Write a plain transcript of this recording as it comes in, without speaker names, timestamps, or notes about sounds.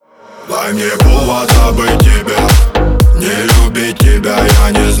Дай мне повод забыть тебя, не любить тебя.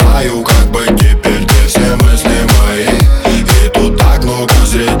 Я не знаю, как быть теперь, ты все мысли мои. И тут так много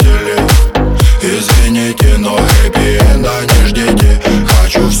зрителей. Извините, но хэппи-энда не ждите.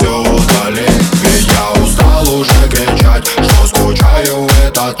 Хочу все удалить, ведь я устал уже кричать, что скучаю в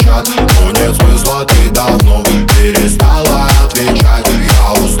этот чат. Но нет смысла, ты давно перестала отвечать.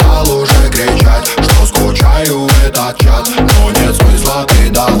 Я устал уже кричать, что скучаю в этот чат. Но нет смысла, ты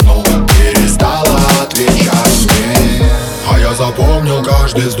давно перестала отвечать мне. А я запомнил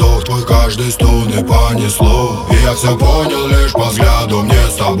каждый вздох твой, каждый стон и понесло. И я все понял лишь по взгляду, мне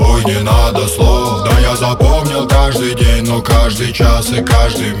с тобой не надо слов. Да я запомнил каждый день, но каждый час и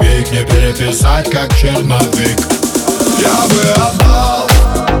каждый миг не переписать, как черновик. Я бы отдал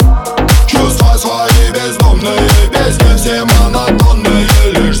чувства свои бездомные, песни все монотонные,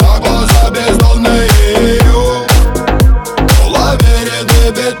 лишь за глаза бездонные.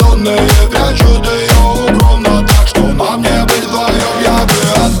 Лабиринты бетонные, прячут ее укромно, так что нам не быть вдвоем. Я бы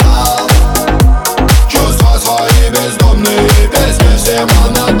отдал чувства свои бездомные, песни все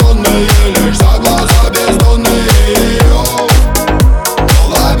монотонные, лишь за глаза бездонные.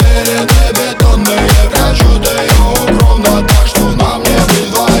 Лабиринты бетонные, прячут ее укромно, так что нам не быть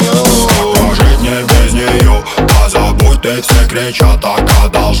вдвоем. Прожить мне без нее, позабудь, ты все кричат, так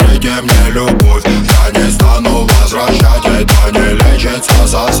одолжите мне любовь. Я не стану возвращать, это не лечится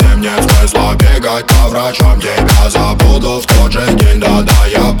совсем. Нет смысла бегать по врачам, тебя забуду в тот же день. Да-да,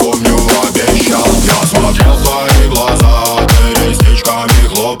 я помню, обещал. Я смотрел в твои глаза, ты ресничками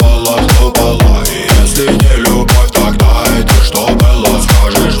хлопала. И если не любовь, тогда это что было?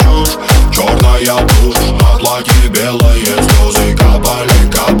 Скажешь чушь, черная тушь, на платье белые слезы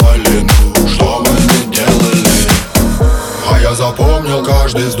капали, ну что мы не делали? А я запомнил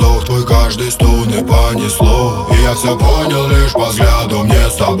каждый вздох твой, каждый стон и понесло. И я все понял лишь по взгляду, мне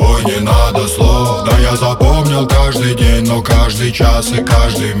с тобой не надо слов. Да я запомнил каждый день, но каждый час и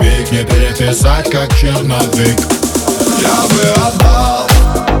каждый миг не переписать, как черновик. Я бы отдал